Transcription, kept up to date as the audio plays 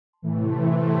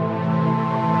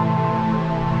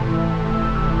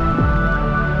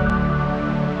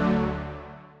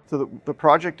So the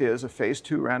project is a phase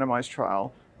 2 randomized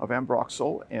trial of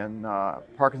Ambroxol in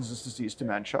Parkinson's disease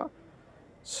dementia.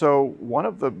 So one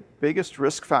of the biggest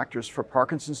risk factors for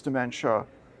Parkinson's dementia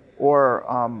or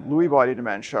Lewy body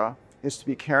dementia is to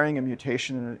be carrying a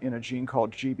mutation in a gene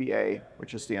called GBA,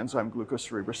 which is the enzyme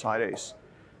glucocerebrosidase.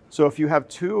 So if you have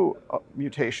two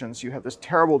mutations, you have this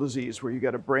terrible disease where you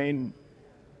get a brain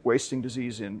wasting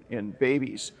disease in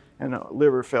babies, and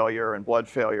liver failure and blood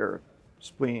failure,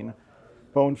 spleen,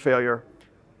 bone failure.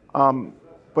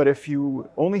 But if you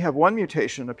only have one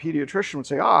mutation, a pediatrician would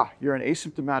say, you're an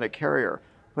asymptomatic carrier.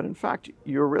 But in fact,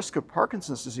 your risk of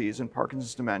Parkinson's disease and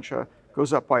Parkinson's dementia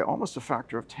goes up by almost a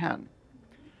factor of 10.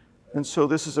 And so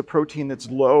this is a protein that's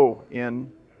low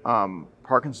in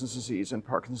Parkinson's disease and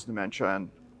Parkinson's dementia and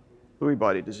Lewy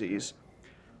body disease.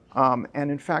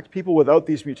 And in fact, people without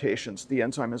these mutations, the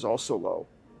enzyme is also low.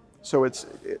 So it's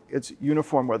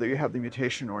uniform whether you have the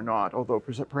mutation or not, although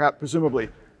presumably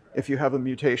if you have a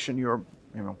mutation, your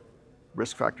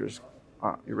risk factors,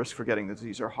 your risk for getting the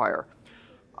disease are higher.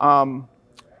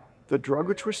 The drug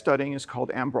which we're studying is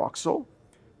called Ambroxol.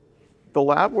 The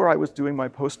lab where I was doing my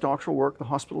postdoctoral work, the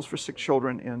Hospitals for Sick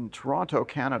Children in Toronto,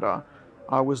 Canada,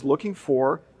 was looking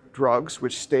for drugs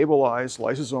which stabilize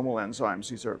lysosomal enzymes.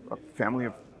 These are a family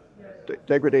of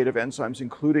degradative enzymes,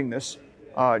 including this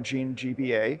gene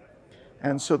GBA.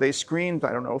 And so they screened,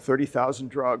 30,000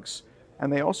 drugs.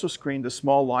 And they also screened a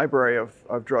small library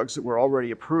of drugs that were already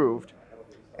approved.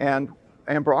 And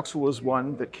Ambroxol was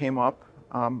one that came up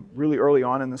really early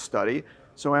on in the study.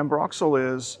 So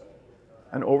Ambroxol is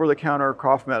an over-the-counter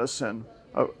cough medicine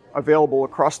available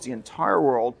across the entire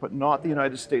world, but not the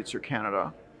United States or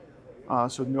Canada.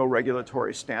 So no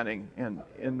regulatory standing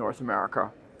in North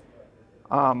America.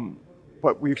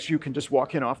 But you can just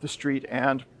walk in off the street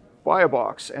and buy a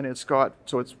box, and it's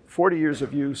 40 years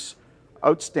of use,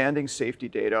 outstanding safety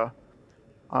data.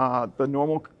 The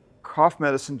normal cough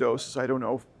medicine dose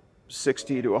is,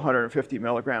 60 to 150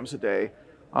 milligrams a day.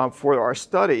 For our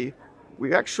study,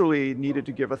 we actually needed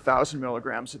to give 1,000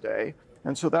 milligrams a day.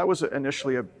 And so that was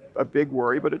initially a big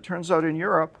worry, but it turns out in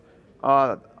Europe,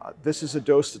 this is a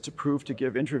dose that's approved to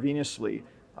give intravenously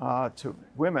to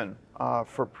women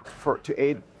to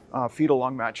aid fetal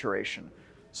lung maturation.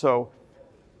 So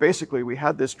basically, we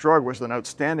had this drug with an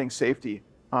outstanding safety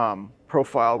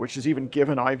profile, which is even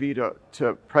given IV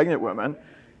to pregnant women.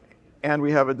 And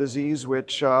we have a disease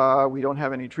which we don't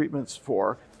have any treatments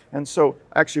for. And so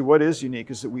actually what is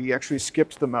unique is that we actually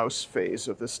skipped the mouse phase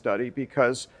of this study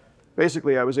because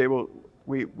basically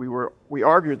we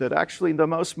argued that actually the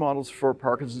mouse models for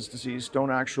Parkinson's disease don't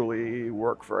actually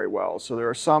work very well. So there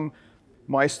are some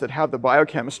mice that have the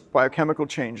biochemical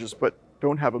changes but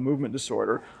don't have a movement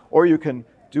disorder, or you can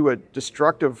do a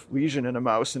destructive lesion in a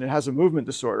mouse and it has a movement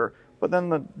disorder, but then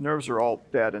the nerves are all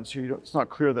dead, and so it's not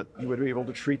clear that you would be able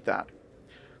to treat that.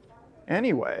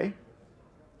 Anyway,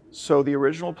 so the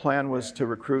original plan was to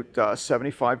recruit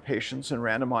 75 patients and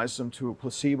randomize them to a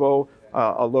placebo,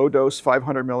 a low dose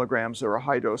 500 milligrams or a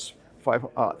high dose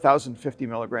 1,050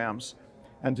 milligrams,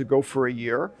 and to go for a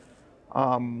year.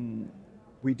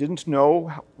 We didn't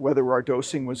know whether our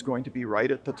dosing was going to be right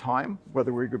at the time,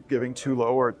 whether we were giving too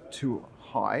low or too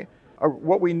high.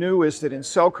 What we knew is that in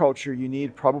cell culture, you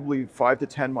need probably 5 to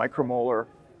 10 micromolar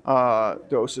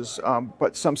doses,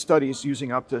 but some studies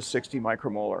using up to 60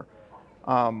 micromolar.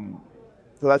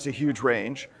 So that's a huge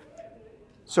range.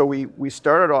 So we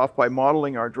started off by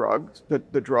modeling our drug,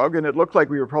 the drug, and it looked like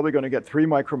we were probably going to get 3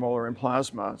 micromolar in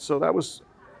plasma. So that was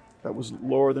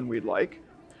lower than we'd like.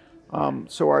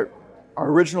 So our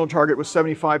original target was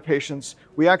 75 patients.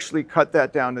 We actually cut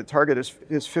that down. The target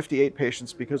is 58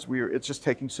 patients because it's just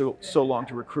taking so long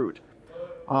to recruit.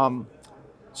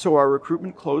 So our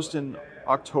recruitment closed in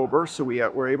October, so we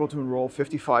were able to enroll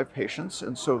 55 patients,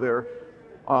 and so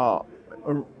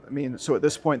so at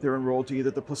this point they're enrolled to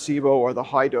either the placebo or the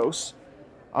high dose.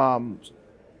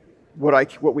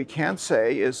 What we can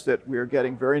say is that we're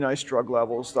getting very nice drug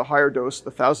levels. The higher dose,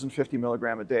 the 1,050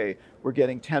 milligram a day, we're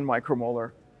getting 10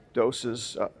 micromolar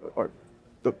doses, or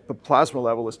the plasma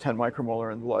level is 10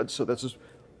 micromolar in blood, so this is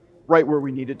right where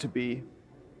we needed to be.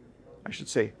 I should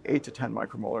say 8 to 10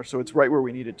 micromolar, so it's right where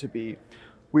we needed to be.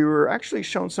 We were actually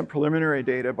shown some preliminary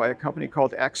data by a company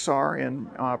called XR in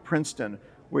Princeton,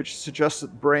 which suggests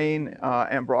that brain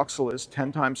Ambroxol is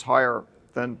 10 times higher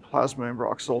than plasma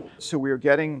Ambroxol. So we are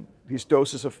getting these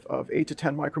doses of 8 to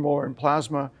 10 micromolar in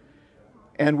plasma,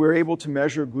 and we're able to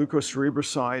measure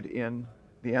glucocerebroside in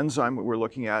the enzyme that we're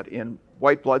looking at in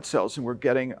white blood cells, and we're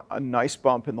getting a nice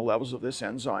bump in the levels of this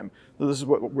enzyme. So this is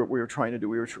what we were trying to do.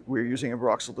 We were using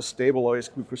Ambroxol to stabilize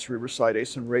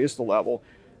glucocerebrosidase and raise the level.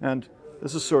 And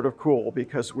this is sort of cool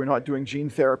because we're not doing gene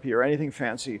therapy or anything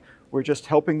fancy. We're just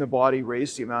helping the body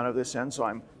raise the amount of this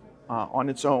enzyme on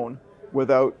its own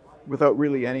without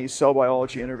really any cell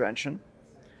biology intervention.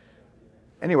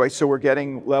 Anyway, so we're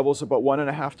getting levels about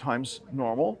 1.5 times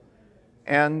normal.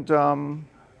 And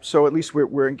so at least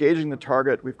we're engaging the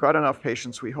target. We've got enough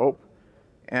patients, we hope,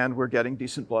 and we're getting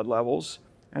decent blood levels.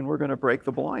 And we're going to break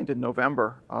the blind in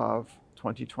November of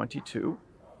 2022.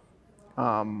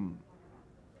 And,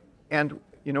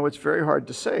 you know, it's very hard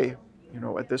to say. You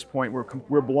know, at this point,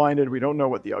 we're blinded. We don't know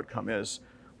what the outcome is.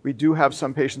 We do have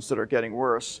some patients that are getting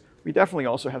worse. We definitely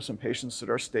also have some patients that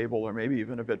are stable or maybe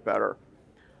even a bit better.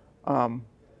 Now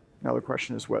the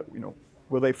question is, what, you know,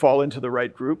 will they fall into the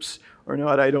right groups or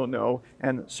not? I don't know.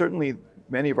 And certainly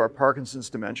many of our Parkinson's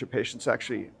dementia patients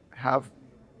actually have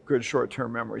good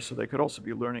short-term memory, so they could also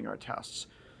be learning our tests.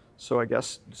 So I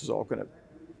guess this is all going to,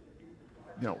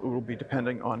 you know, it will be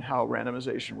depending on how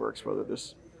randomization works,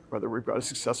 whether we've got a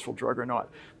successful drug or not.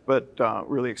 But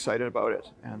really excited about it,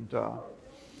 and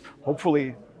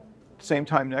hopefully, same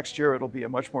time next year, it'll be a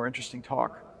much more interesting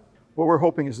talk. What we're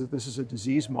hoping is that this is a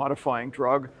disease-modifying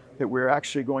drug, that we're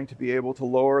actually going to be able to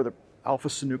lower the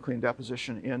alpha-synuclein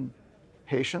deposition in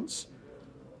patients.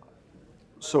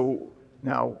 So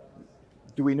now,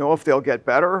 do we know if they'll get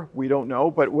better? We don't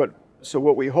know, but what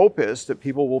we hope is that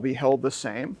people will be held the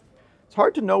same. It's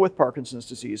hard to know with Parkinson's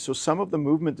disease. So some of the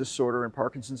movement disorder in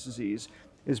Parkinson's disease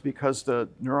is because the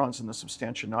neurons in the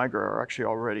substantia nigra are actually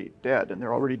already dead, and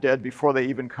they're already dead before they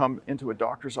even come into a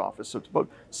doctor's office. So it's about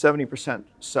 70%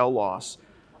 cell loss.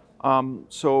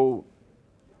 So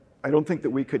I don't think that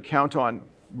we could count on,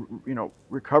 you know,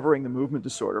 recovering the movement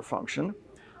disorder function.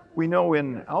 We know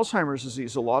in Alzheimer's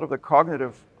disease, a lot of the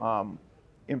cognitive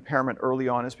impairment early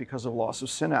on is because of loss of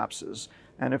synapses.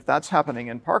 And if that's happening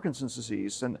in Parkinson's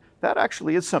disease, then that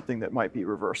actually is something that might be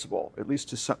reversible, at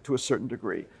least to a certain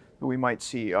degree. We might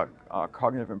see a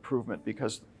cognitive improvement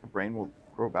because the brain will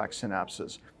grow back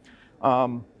synapses.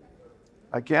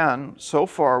 Again, so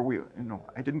far,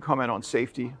 I didn't comment on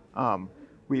safety.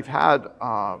 We've had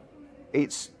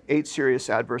 8 serious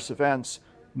adverse events,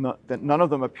 that none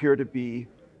of them appear to be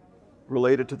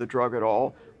related to the drug at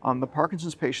all. The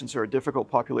Parkinson's patients are a difficult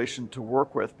population to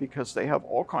work with because they have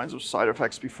all kinds of side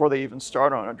effects before they even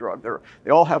start on a drug.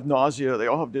 They all have nausea, they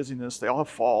all have dizziness, they all have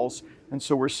falls, and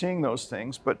so we're seeing those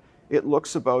things, but it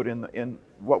looks about in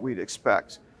what we'd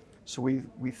expect. So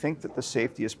we think that the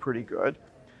safety is pretty good.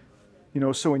 You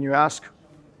know, so when you ask,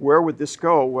 where would this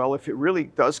go? Well, if it really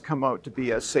does come out to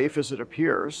be as safe as it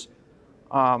appears,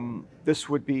 this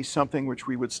would be something which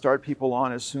we would start people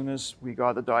on as soon as we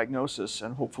got the diagnosis,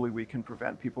 and hopefully we can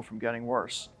prevent people from getting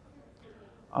worse.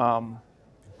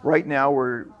 Right now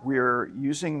we're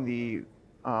using the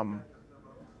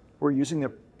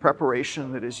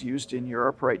preparation that is used in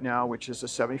Europe right now, which is a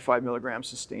 75 milligram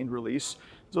sustained release.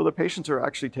 So the patients are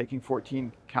actually taking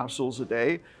 14 capsules a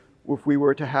day. If we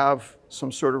were to have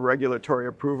some sort of regulatory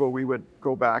approval, we would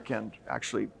go back and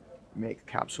actually make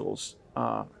capsules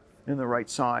in the right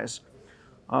size.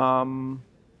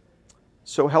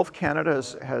 So Health Canada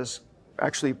has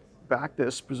actually backed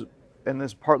this, and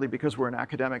this partly because we're an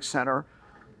academic center.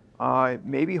 It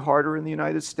may be harder in the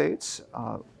United States.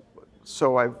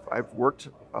 So I've worked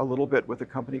a little bit with a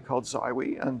company called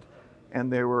Lewy,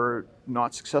 and they were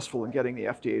not successful in getting the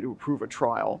FDA to approve a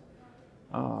trial.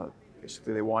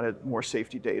 Basically, they wanted more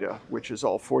safety data, which is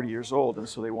all 40 years old, and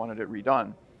so they wanted it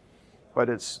redone. But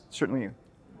it's certainly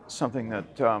something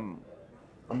that our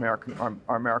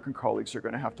American colleagues are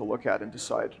going to have to look at and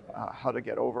decide how to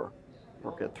get over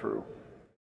or get through.